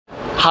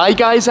Hi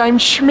guys, I'm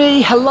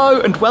Shmee. Hello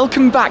and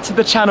welcome back to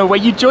the channel where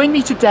you join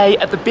me today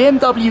at the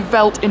BMW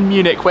Welt in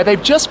Munich, where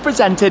they've just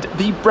presented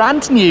the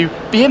brand new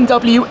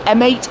BMW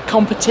M8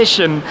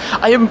 Competition.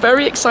 I am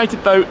very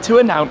excited though to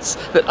announce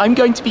that I'm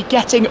going to be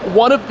getting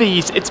one of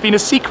these. It's been a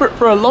secret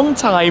for a long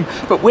time,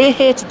 but we're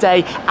here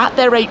today at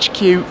their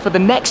HQ for the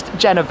next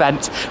gen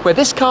event, where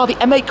this car, the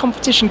M8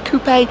 Competition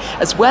Coupe,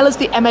 as well as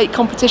the M8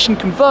 Competition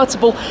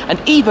Convertible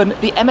and even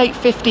the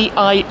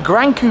M850i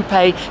Grand Coupe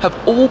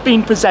have all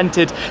been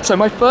presented. So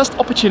my first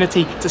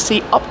opportunity to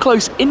see up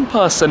close in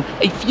person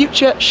a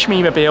future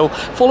Shmeemobile,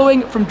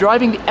 following from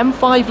driving the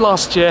M5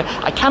 last year.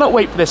 I cannot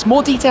wait for this.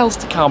 More details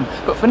to come,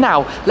 but for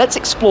now, let's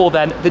explore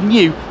then the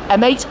new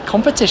M8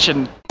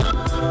 Competition.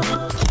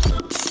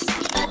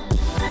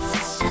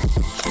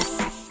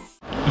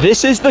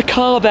 This is the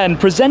car then,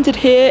 presented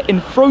here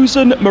in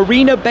frozen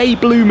Marina Bay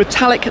Blue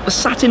metallic, the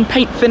satin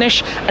paint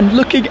finish, and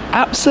looking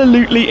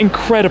absolutely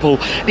incredible.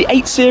 The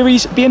 8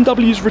 Series,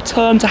 BMW's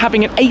return to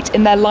having an 8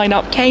 in their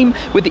lineup, came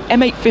with the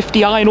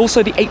M850i and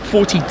also the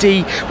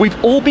 840D.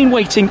 We've all been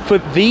waiting for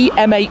the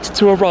M8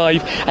 to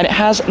arrive, and it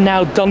has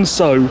now done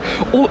so.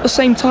 All at the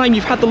same time,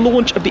 you've had the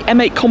launch of the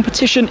M8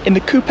 Competition in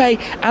the Coupe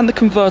and the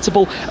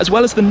Convertible, as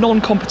well as the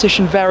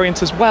non-competition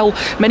variant as well.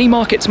 Many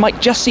markets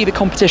might just see the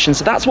Competition,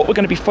 so that's what we're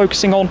going to be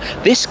focusing on.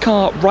 This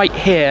car right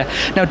here.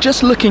 Now,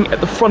 just looking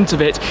at the front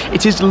of it,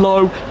 it is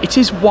low, it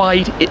is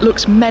wide, it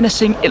looks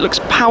menacing, it looks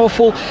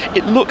powerful,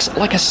 it looks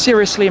like a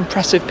seriously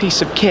impressive piece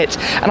of kit,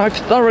 and I've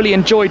thoroughly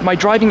enjoyed my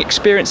driving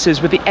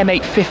experiences with the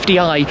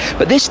M850i,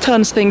 but this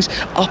turns things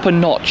up a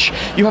notch.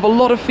 You have a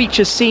lot of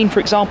features seen, for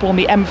example, on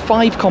the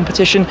M5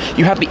 Competition.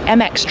 You have the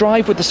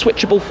xDrive with the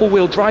switchable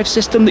four-wheel drive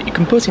system that you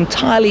can put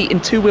entirely in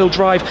two-wheel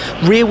drive,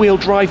 rear-wheel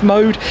drive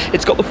mode.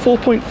 It's got the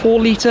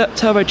 4.4-litre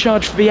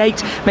turbocharged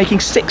V8, making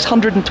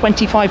 625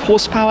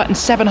 horsepower and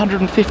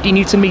 750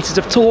 newton meters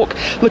of torque.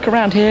 Look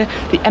around here,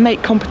 the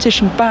M8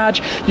 Competition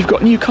badge. You've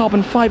got new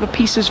carbon fibre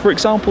pieces, for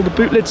example, the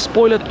boot lid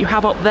spoiler that you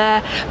have up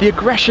there, the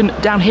aggression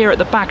down here at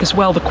the back as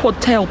well, the quad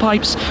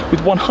tailpipes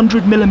with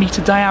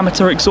 100mm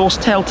diameter exhaust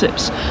tail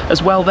tips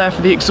as well there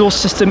for the exhaust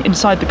system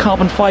inside the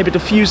carbon fibre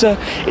diffuser.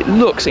 It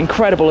looks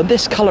incredible, and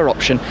this colour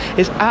option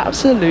is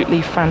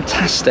absolutely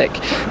fantastic.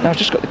 Now, I've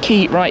just got the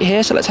key right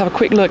here, so let's have a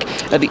quick look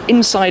at the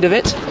inside of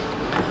it.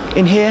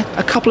 In here,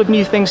 a couple of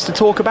new things to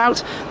talk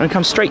about. I'm going to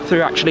come straight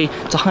through actually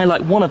to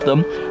highlight one of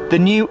them, the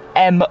new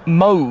M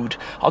mode.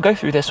 I'll go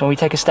through this when we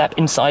take a step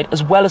inside,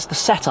 as well as the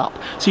setup.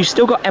 So you've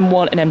still got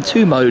M1 and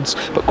M2 modes,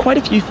 but quite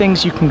a few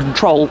things you can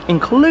control,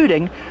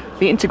 including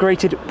the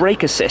integrated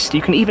brake assist.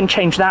 You can even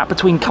change that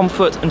between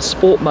comfort and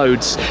sport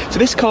modes. So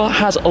this car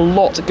has a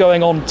lot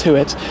going on to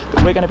it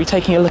that we're going to be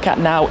taking a look at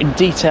now in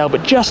detail,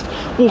 but just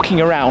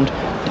walking around,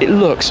 it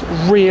looks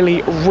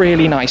really,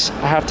 really nice,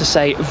 I have to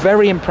say.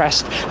 Very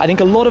impressed. I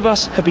think a lot of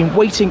us have been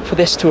waiting for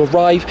this to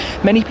arrive.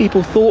 Many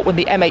people thought when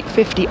the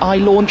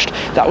M850i launched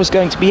that was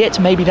going to be it.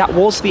 Maybe that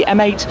was the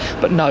M8,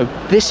 but no,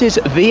 this is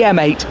the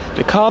M8,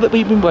 the car that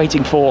we've been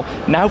waiting for,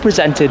 now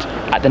presented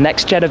at the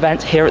next gen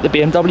event here at the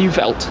BMW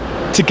Welt.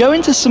 To go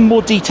into some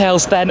more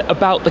details then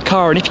about the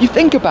car, and if you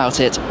think about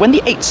it, when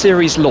the 8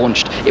 Series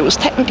launched, it was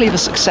technically the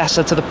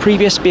successor to the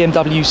previous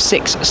BMW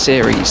 6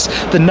 Series.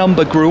 The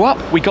number grew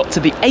up, we got to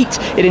the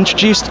 8, it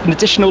introduced an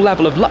additional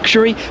level of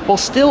luxury, while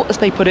still, as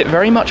they put it,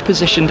 very much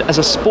positioned as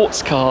a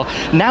sports car.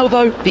 Now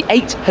though, the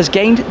 8 has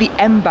gained the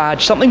M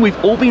badge, something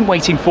we've all been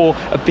waiting for,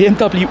 a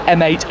BMW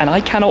M8, and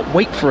I cannot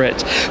wait for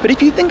it. But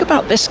if you think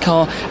about this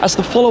car as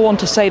the follow-on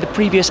to, say, the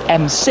previous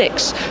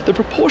M6, the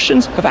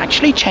proportions have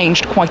actually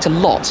changed quite a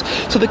lot.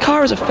 So the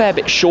car is a fair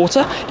bit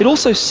shorter, it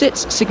also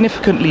sits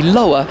significantly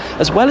lower,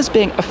 as well as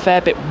being a fair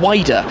bit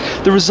wider.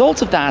 The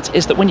result of that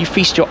is that when you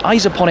feast your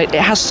eyes upon it,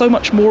 it has so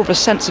much more of a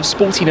sense of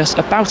sportiness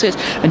about it,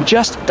 and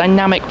just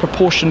dynamic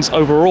proportions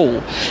overall.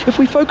 If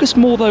we focus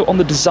more though on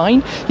the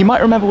design, you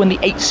might remember when the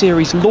 8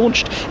 Series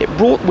launched, it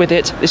brought with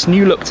it this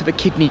new look to the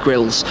kidney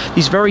grills.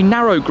 These very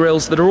narrow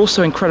grills that are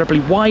also incredibly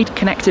wide,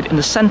 connected in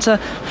the centre,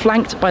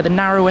 flanked by the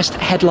narrowest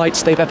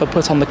headlights they've ever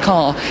put on the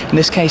car, in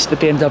this case the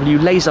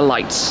BMW laser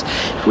lights.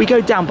 If we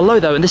go down below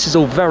though, and this is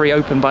all very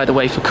open by the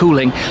way for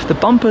cooling, the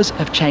bumpers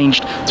have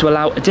changed to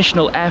allow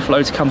additional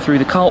airflow to come through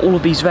the car. All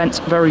of these vents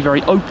very,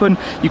 very open.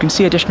 You can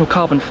see additional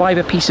carbon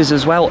fibre pieces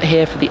as well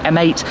here for the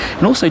M8,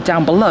 and also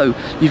down below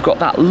you've got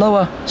that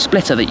lower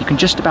splitter that you can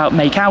just about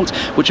make out,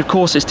 which of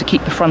course is to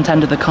keep the front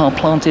end of the car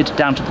planted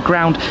down to the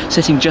ground,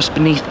 sitting just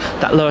beneath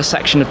that lower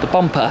section of the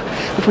bumper.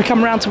 If we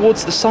come around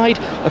towards the side,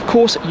 of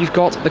course you've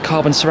got the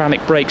carbon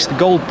ceramic brakes, the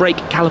gold brake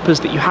calipers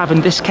that you have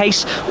in this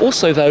case.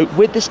 Also though,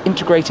 with this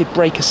integrated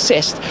brake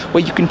assist,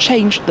 where you can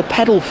change the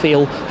pedal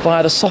feel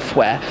via the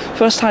software.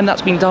 First time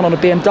that's been done on a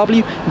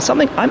BMW, and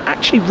something I'm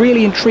actually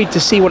really intrigued to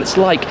see what it's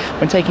like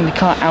when taking the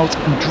car out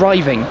and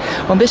driving.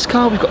 On this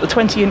car we've got the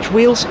 20-inch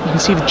wheels. You can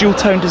see the dual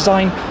tone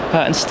design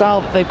and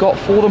style that they've got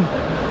for them.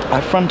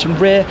 front and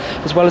rear,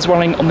 as well as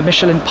running on the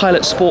Michelin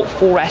Pilot Sport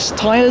 4S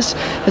tyres.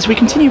 As we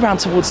continue round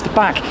towards the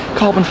back,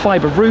 carbon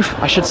fibre roof,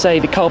 I should say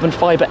the carbon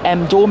fibre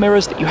M door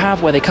mirrors that you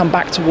have, where they come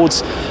back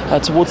towards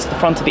the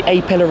front of the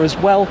A pillar as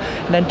well,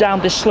 and then down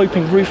this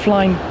sloping roof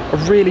line, a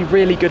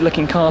really good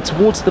looking car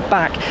towards the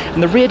back.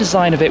 And the rear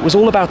design of it was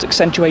all about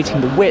accentuating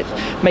the width,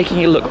 making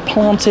it look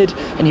planted,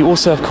 and you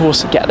also of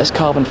course get this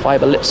carbon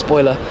fibre lip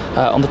spoiler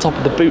on the top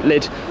of the boot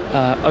lid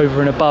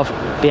over and above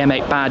the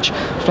M8 badge,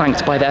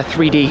 flanked by their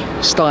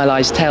 3D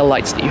stylized tail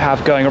lights that you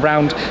have going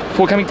around,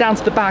 before coming down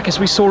to the back, as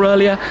we saw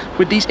earlier,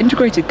 with these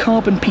integrated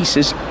carbon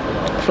pieces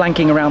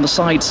flanking around the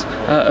sides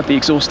of the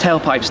exhaust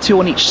tailpipes, 2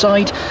 on each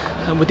side,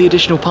 with the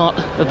additional part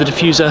of the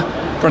diffuser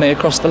running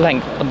across the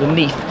length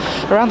underneath.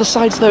 Around the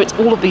sides though, it's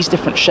all of these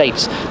different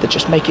shapes that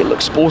just make it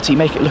look sporty,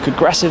 make it look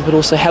aggressive, but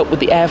also help with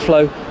the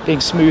airflow being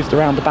smoothed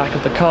around the back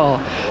of the car.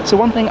 So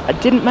one thing I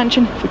didn't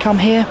mention, if we come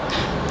here,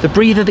 the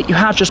breather that you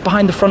have just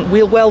behind the front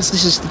wheel wells,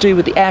 this is to do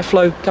with the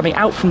airflow coming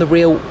out from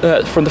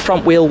the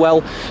front wheel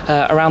well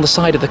around the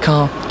side of the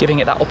car, giving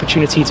it that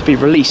opportunity to be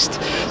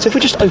released. So if we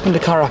just open the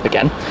car up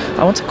again,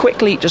 I want to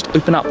quickly just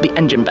open up the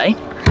engine bay,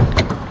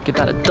 give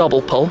that a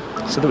double pull,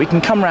 so that we can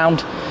come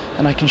round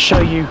and I can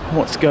show you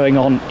what's going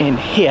on in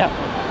here.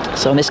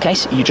 So in this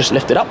case, you just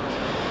lift it up.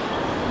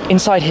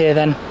 Inside here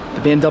then,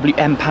 the BMW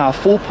M Power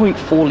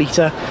 4.4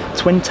 litre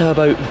twin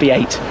turbo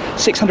V8,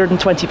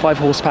 625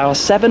 horsepower,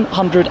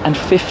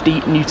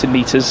 750 Newton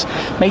meters,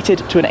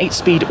 mated to an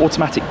 8-speed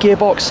automatic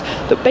gearbox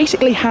that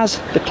basically has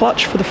the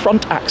clutch for the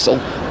front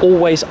axle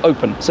always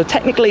open. So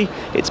technically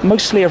it's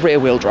mostly a rear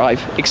wheel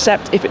drive,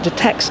 except if it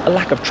detects a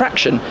lack of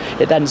traction,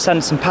 it then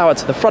sends some power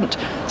to the front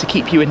to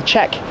keep you in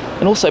check.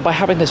 And also by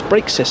having this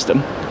brake system,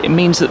 it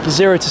means that the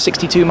 0 to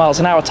 62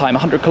 miles an hour time,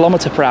 100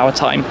 km/h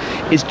time,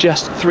 is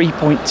just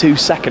 3.2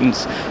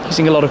 seconds,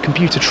 using a lot of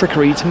computer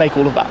trickery to make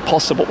all of that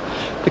possible.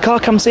 The car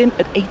comes in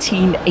at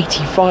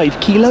 1885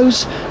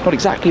 kilos, not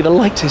exactly the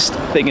lightest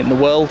thing in the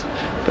world,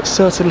 but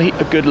certainly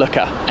a good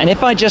looker. And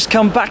if I just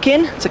come back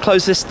in to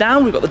close this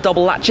down, we've got the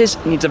double latches,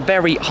 it needs a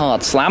very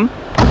hard slam.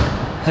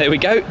 There we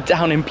go,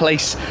 down in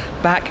place,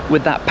 back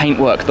with that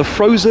paintwork, the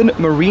frozen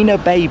Marina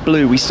Bay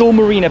Blue. We saw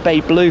Marina Bay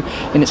Blue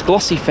in its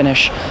glossy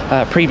finish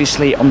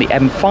previously on the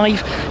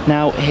M5,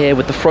 now here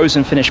with the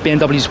frozen finish,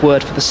 BMW's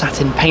word for the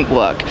satin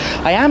paintwork.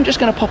 I am just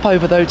going to pop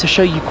over though to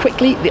show you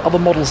quickly the other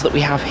models that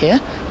we have here,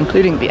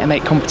 including the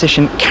M8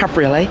 Competition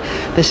Cabriolet.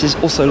 This is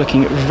also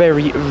looking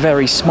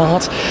very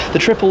smart. The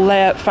triple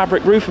layer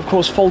fabric roof, of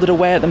course, folded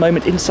away at the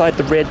moment inside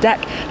the rear deck.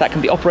 That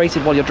can be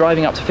operated while you're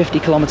driving up to 50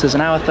 km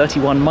an hour,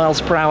 31 miles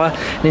per hour.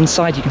 And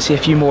inside you can see a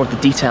few more of the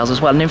details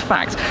as well. And in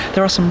fact,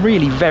 there are some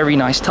really very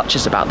nice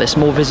touches about this,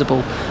 more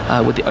visible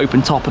with the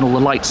open top and all the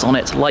lights on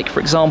it. Like,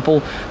 for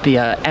example, the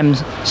M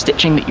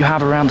stitching that you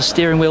have around the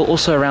steering wheel,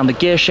 also around the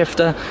gear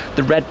shifter,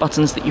 the red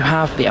buttons that you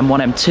have, the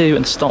M1, M2,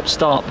 and the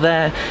stop-start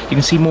there. You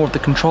can see more of the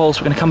controls.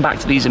 We're going to come back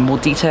to these in more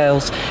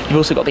details. You've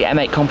also got the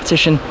M8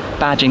 Competition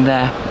badging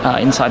there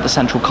inside the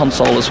central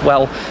console as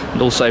well.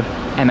 And also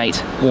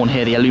M8 worn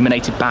here, the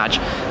illuminated badge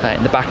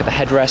in the back of the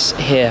headrest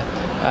here.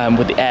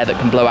 With the air that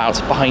can blow out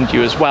behind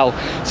you as well.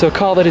 So a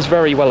car that is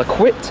very well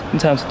equipped in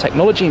terms of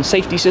technology and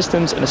safety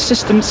systems and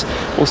assistance,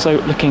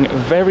 also looking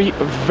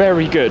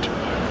very good,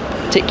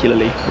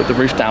 particularly with the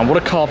roof down. What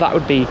a car that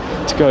would be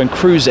to go and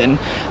cruise in.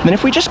 And then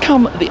if we just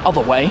come the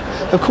other way,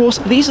 of course,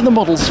 these are the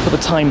models for the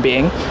time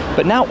being,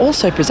 but now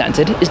also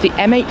presented is the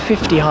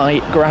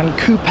M850i Gran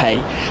Coupe.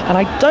 And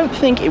I don't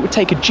think it would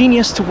take a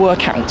genius to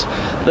work out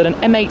that an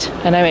M8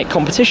 and M8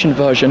 Competition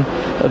version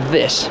of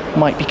this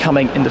might be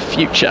coming in the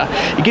future.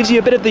 It gives you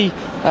a bit of the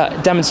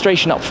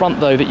demonstration up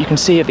front though that you can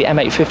see of the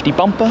M850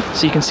 bumper,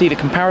 so you can see the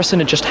comparison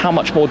and just how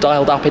much more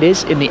dialed up it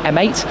is in the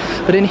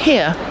M8. But in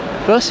here,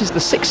 versus the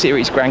 6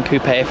 Series Gran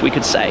Coupe, if we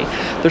could say,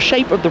 the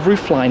shape of the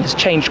roofline has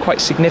changed quite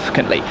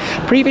significantly.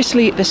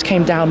 Previously, this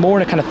came down more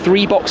in a kind of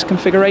 3-box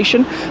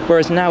configuration,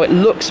 whereas now it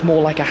looks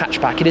more like a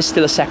hatchback. It is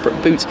still a separate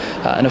boot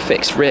and a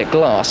fixed rear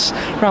glass.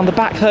 Around the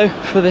back, though,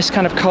 for this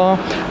kind of car,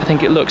 I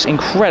think it looks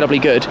incredibly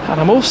good,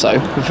 and I'm also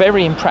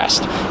very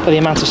impressed by the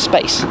amount of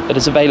space that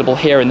is available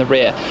here in the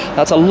rear.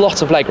 That's a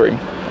lot of legroom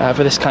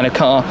for this kind of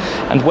car,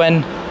 and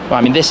when well,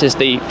 I mean, this is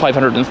the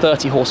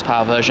 530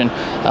 horsepower version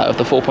of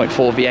the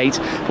 4.4 V8,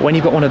 but when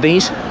you've got one of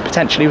these,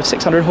 potentially with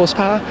 600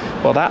 horsepower,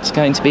 well, that's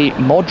going to be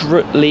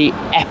moderately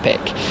epic.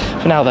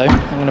 For now, though,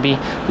 I'm going to be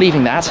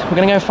leaving that. We're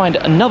going to go find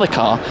another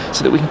car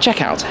so that we can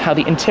check out how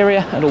the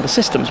interior and all the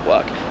systems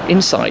work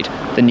inside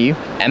the new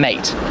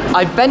M8.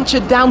 I've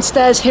ventured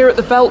downstairs here at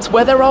the Welt,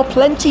 where there are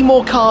plenty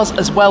more cars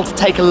as well to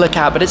take a look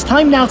at, but it's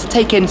time now to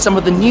take in some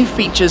of the new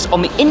features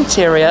on the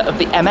interior of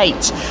the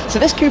M8. So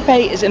this coupe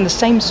is in the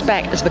same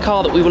spec as the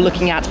car that we were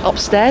looking at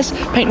upstairs.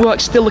 Paintwork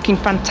still looking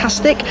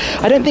fantastic.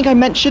 I don't think I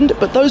mentioned,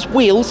 but those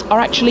wheels are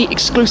actually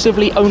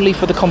exclusively only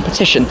for the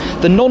competition.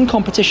 The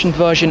non-competition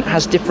version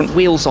has different different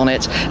wheels on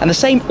it. And the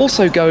same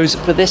also goes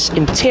for this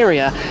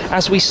interior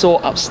as we saw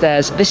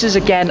upstairs. This is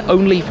again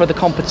only for the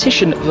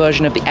competition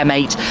version of the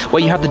M8,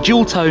 where you have the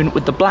dual tone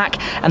with the black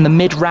and the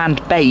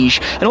mid-rand beige.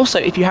 And also,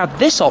 if you have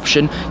this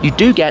option, you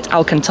do get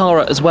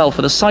Alcantara as well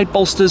for the side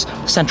bolsters,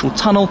 central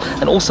tunnel,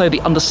 and also the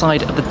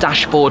underside of the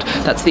dashboard.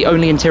 That's the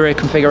only interior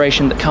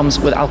configuration that comes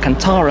with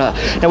Alcantara.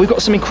 Now, we've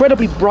got some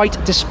incredibly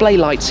bright display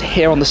lights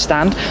here on the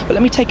stand, but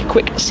let me take a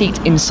quick seat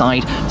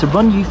inside to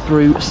run you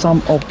through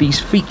some of these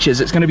features.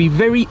 It's going to be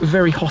very,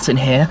 very hot in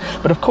here,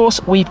 but of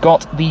course we've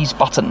got these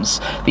buttons,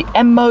 the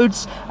M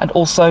modes and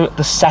also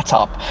the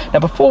setup. Now,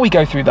 before we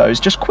go through those,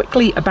 just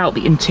quickly about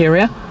the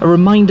interior, a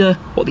reminder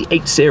what the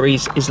 8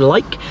 Series is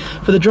like.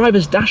 For the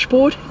driver's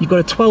dashboard, you've got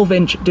a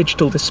 12-inch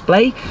digital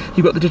display,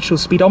 you've got the digital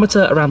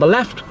speedometer around the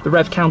left, the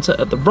rev counter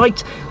at the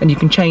right, and you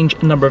can change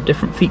a number of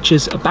different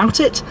features about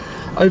it.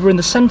 Over in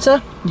the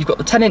center, you've got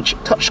the 10-inch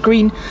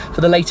touchscreen for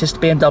the latest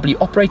BMW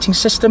operating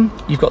system.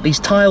 You've got these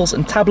tiles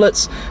and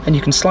tablets, and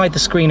you can slide the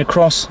screen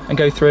across and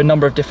go through a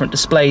number of different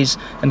displays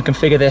and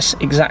configure this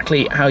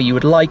exactly how you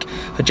would like,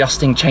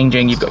 adjusting,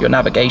 changing. You've got your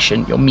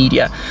navigation, your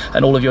media,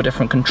 and all of your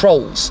different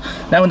controls.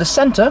 Now, in the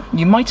center,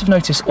 you might have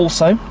noticed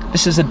also,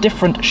 this is a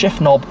different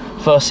shift knob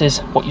versus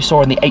what you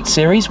saw in the 8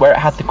 Series, where it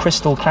had the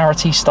crystal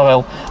clarity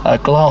style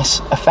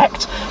glass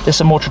effect. This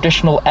is a more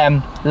traditional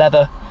M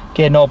leather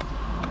gear knob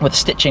with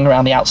stitching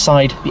around the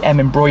outside, the M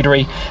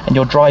embroidery, and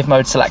your drive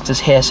mode selectors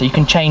here, so you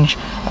can change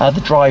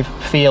the drive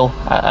feel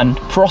and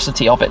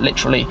ferocity of it,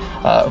 literally,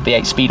 of the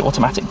 8-speed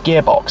automatic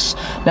gearbox.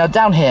 Now,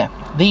 down here,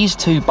 these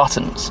 2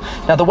 buttons.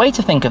 Now, the way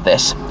to think of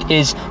this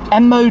is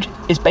M mode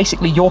is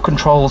basically your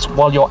controls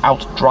while you're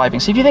out driving.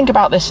 So if you think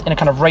about this in a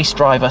kind of race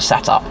driver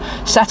setup,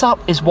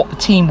 setup is what the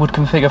team would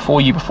configure for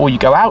you before you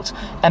go out.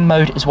 M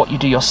mode is what you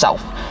do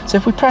yourself. So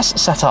if we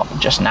press setup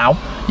just now,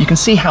 you can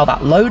see how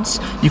that loads.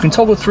 You can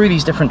toggle through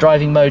these different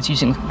driving modes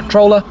using the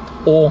controller,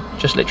 or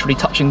just literally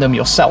touching them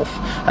yourself.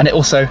 And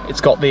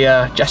it's got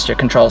the gesture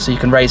control, so you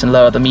can raise and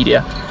lower the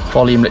media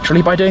volume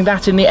literally by doing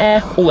that in the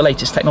air. All the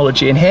latest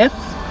technology in here.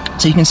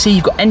 So you can see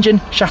you've got engine,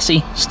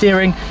 chassis,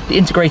 steering, the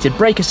integrated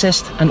brake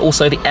assist, and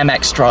also the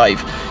xDrive.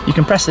 You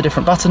can press the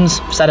different buttons,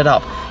 set it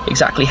up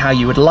exactly how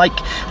you would like.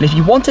 And if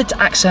you wanted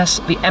to access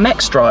the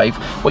xDrive,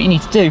 what you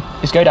need to do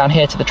is go down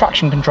here to the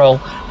traction control,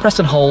 press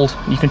and hold,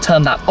 and you can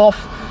turn that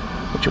off,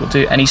 which will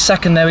do any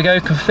second. There we go,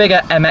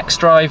 configure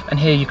xDrive, and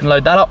here you can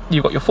load that up.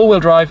 You've got your four-wheel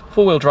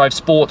drive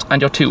sport,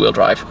 and your two-wheel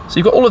drive. So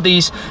you've got all of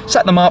these,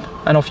 set them up,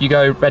 and off you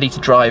go, ready to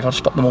drive. I'll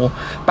just pop them all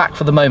back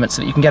for the moment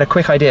so that you can get a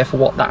quick idea for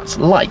what that's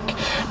like.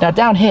 Now,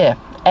 down here,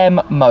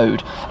 M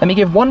mode. Let me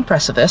give one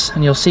press of this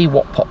and you'll see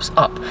what pops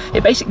up.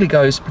 It basically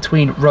goes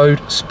between road,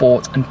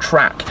 sport and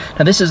track.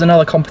 Now, this is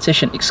another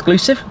competition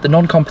exclusive. The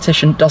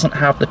non-competition doesn't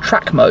have the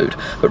track mode,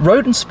 but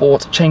road and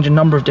sport change a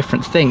number of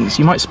different things.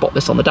 You might spot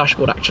this on the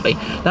dashboard actually.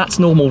 That's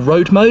normal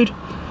road mode.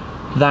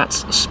 That's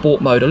sport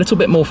mode, a little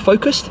bit more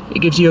focused. It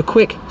gives you a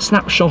quick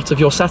snapshot of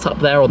your setup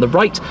there on the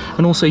right,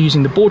 and also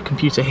using the board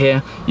computer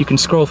here, you can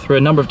scroll through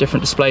a number of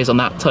different displays on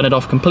that, turn it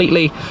off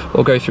completely,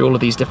 or go through all of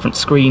these different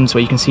screens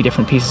where you can see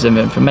different pieces of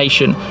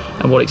information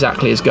and what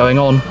exactly is going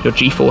on. Your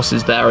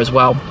G-forces there as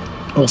well.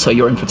 Also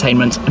your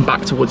infotainment, and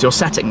back towards your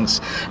settings.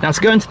 Now,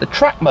 to go into the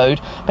track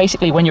mode,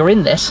 basically when you're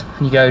in this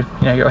and you go,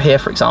 you're here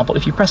for example,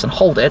 if you press and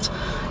hold it,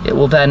 it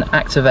will then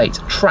activate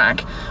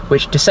track,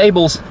 which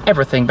disables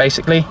everything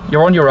basically.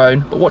 You're on your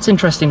own, but what's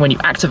interesting when you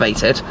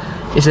activate it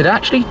is it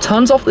actually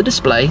turns off the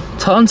display,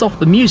 turns off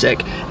the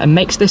music, and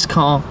makes this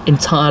car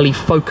entirely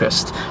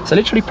focused. So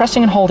literally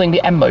pressing and holding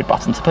the M mode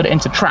button to put it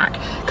into track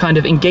kind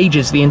of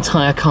engages the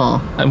entire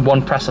car in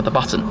one press of the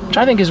button, which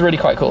I think is really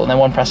quite cool. And then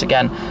one press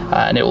again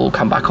and it will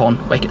come back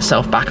on, wake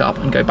itself back up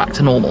and go back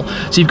to normal.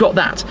 So you've got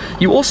that.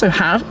 You also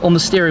have on the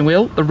steering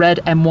wheel the red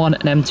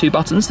M1 and M2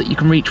 buttons that you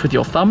can reach with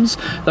your thumbs.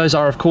 Those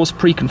are of course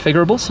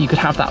pre-configurable, so you could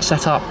have that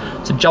set up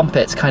to jump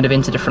it kind of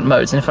into different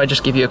modes. And if I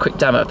just give you a quick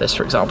demo of this,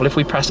 for example, if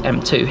we press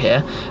M2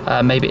 here,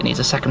 maybe it needs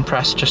a second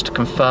press just to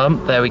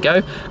confirm. There we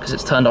go, because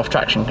it's turned off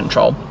traction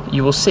control.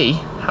 You will see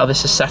how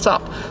this is set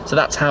up. So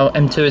that's how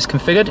M2 is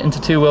configured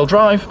into two-wheel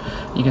drive.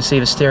 You can see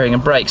the steering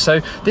and brake. So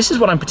this is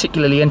what I'm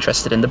particularly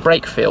interested in. The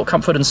brake feel,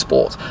 comfort and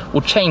sport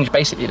will change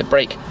basically the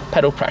brake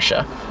pedal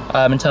pressure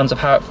in terms of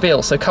how it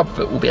feels. So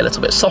comfort will be a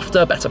little bit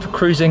softer, better for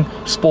cruising.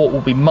 Sport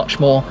will be much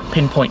more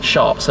pinpoint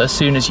sharp. So as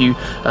soon as you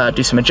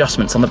do some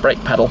adjustments on the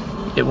brake pedal,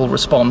 it will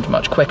respond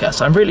much quicker.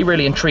 So I'm really,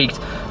 really intrigued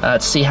to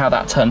see how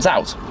that turns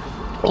out.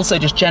 Also,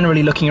 just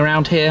generally looking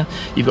around here,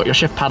 you've got your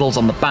shift paddles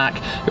on the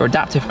back, your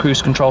adaptive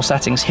cruise control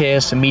settings here,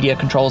 some media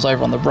controls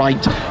over on the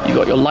right, you've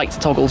got your light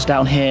toggles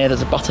down here,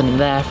 there's a button in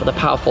there for the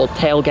powerful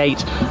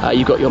tailgate,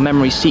 you've got your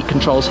memory seat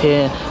controls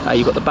here,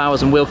 you've got the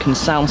Bowers & Wilkins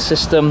sound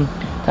system.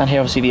 Down here,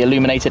 obviously, the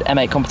illuminated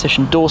M8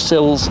 Competition door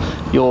sills,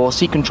 your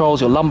seat controls,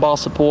 your lumbar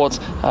support,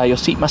 your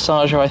seat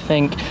massager, I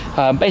think.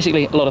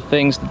 Basically, a lot of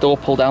things. The door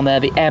pull down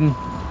there, the M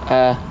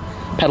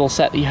pedal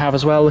set that you have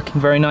as well, looking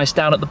very nice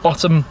down at the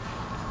bottom.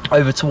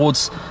 Over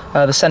towards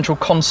the central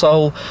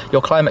console,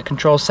 your climate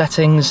control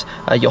settings,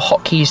 your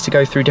hotkeys to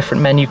go through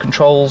different menu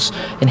controls.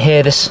 In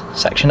here, this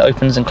section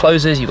opens and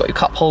closes. You've got your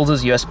cup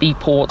holders, USB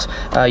port,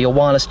 your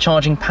wireless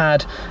charging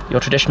pad, your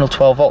traditional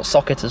 12-volt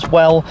socket as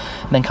well.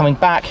 And then coming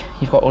back,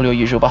 you've got all your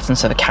usual buttons,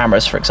 so the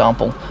cameras, for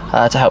example,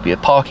 to help you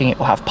with parking. It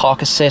will have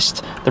park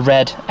assist, the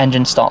red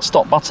engine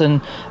start-stop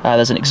button.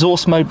 There's an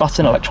exhaust mode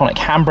button, electronic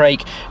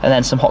handbrake, and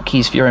then some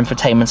hotkeys for your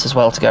infotainment as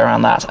well to go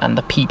around that. And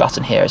the P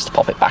button here is to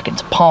pop it back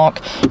into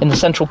park. In the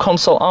central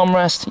console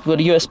armrest, you've got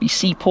a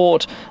USB-C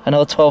port,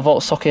 another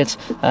 12-volt socket,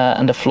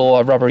 and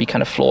a rubbery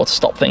kind of floor to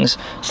stop things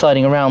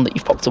sliding around that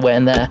you've popped away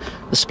in there.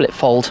 The split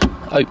fold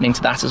opening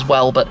to that as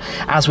well. But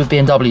as with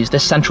BMWs,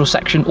 this central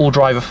section, all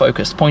driver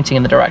focused, pointing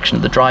in the direction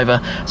of the driver,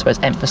 I suppose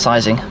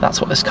emphasizing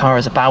that's what this car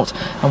is about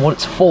and what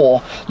it's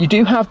for. You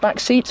do have back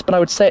seats, but I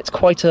would say it's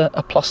quite a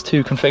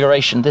 +2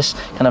 configuration. This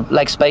kind of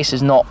leg space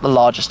is not the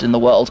largest in the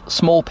world.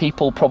 Small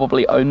people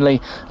probably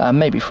only,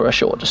 maybe for a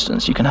short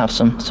distance you can have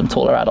some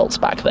taller adults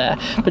back there.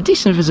 But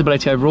decent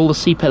visibility overall. The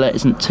C-pillar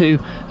isn't too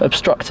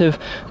obstructive,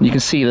 and you can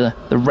see the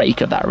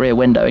rake of that rear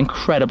window,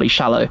 incredibly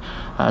shallow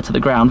to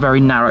the ground, very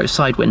narrow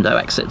side window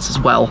exits as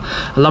well.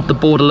 I love the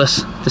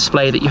borderless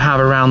display that you have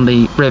around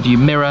the rear view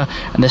mirror,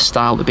 and this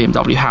style that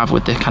BMW have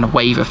with the kind of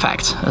wave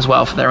effect as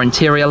well for their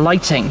interior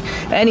lighting.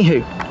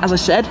 Anywho, as I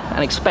said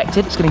and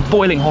expected, it's getting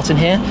boiling hot in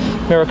here.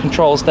 Mirror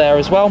controls there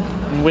as well,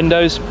 and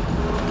windows.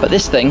 But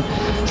this thing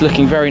is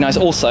looking very nice.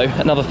 Also,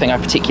 another thing I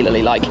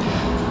particularly like,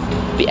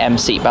 the M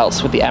seat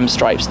belts with the M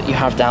stripes that you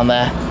have down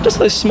there. Just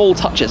those small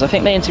touches. I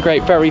think they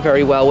integrate very,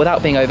 very well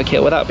without being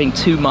overkill, without being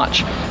too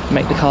much,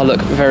 make the car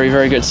look very,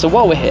 very good. So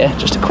while we're here,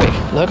 just a quick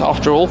look.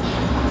 After all,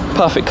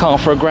 perfect car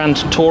for a grand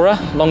tourer,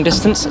 long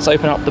distance. Let's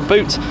open up the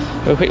boot.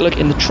 Have a quick look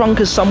in the trunk,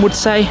 as some would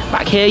say.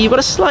 Back here, you've got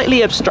a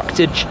slightly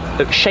obstructed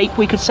shape,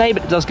 we could say,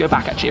 but it does go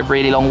back actually a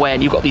really long way,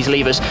 and you've got these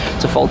levers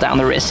to fold down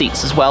the rear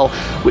seats as well,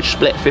 which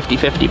split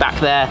 50-50 back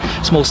there.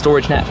 Small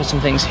storage net for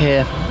some things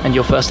here, and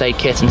your first aid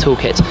kit and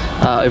toolkit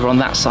over on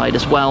that side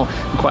as well.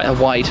 And quite a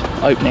wide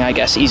opening, I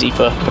guess, easy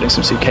for putting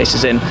some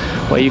suitcases in,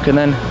 where you can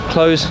then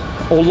close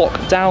or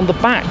lock down the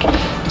back.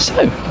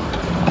 So,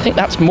 I think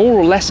that's more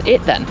or less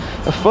it then.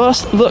 A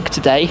first look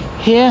today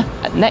here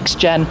at Next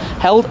Gen,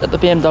 held at the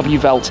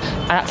BMW Welt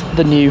at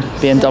the new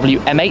BMW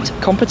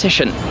M8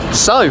 Competition.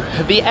 So,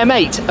 the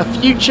M8,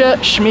 a future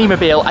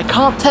Shmeemobile. I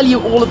can't tell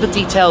you all of the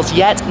details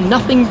yet,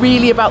 nothing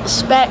really about the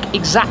spec,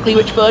 exactly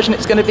which version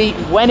it's going to be,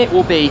 when it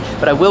will be,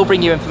 but I will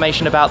bring you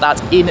information about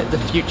that in the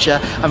future.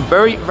 I'm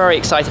very, very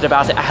excited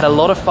about it. I had a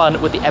lot of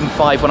fun with the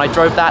M5 when I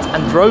drove that,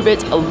 and drove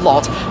it a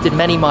lot, did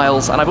many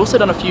miles, and I've also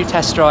done a few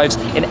test drives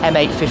in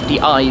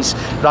M850i's,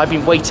 but I've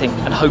been waiting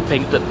and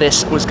hoping that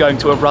this was going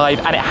to arrive,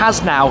 and it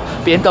has now.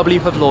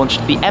 BMW have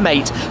launched the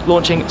M8,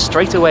 launching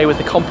straight away with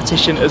the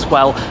Competition as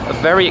well. A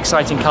very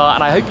exciting car,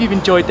 and I hope you've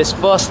enjoyed this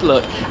first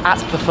look at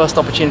the first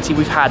opportunity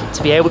we've had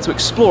to be able to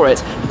explore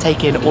it and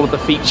take in all of the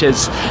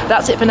features.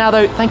 That's it for now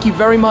though. Thank you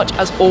very much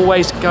as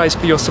always, guys,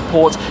 for your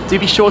support. Do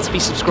be sure to be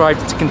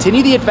subscribed to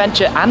continue the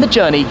adventure and the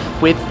journey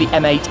with the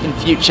M8 in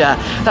future.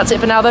 That's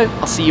it for now though.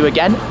 I'll see you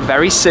again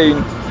very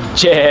soon.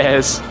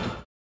 Cheers.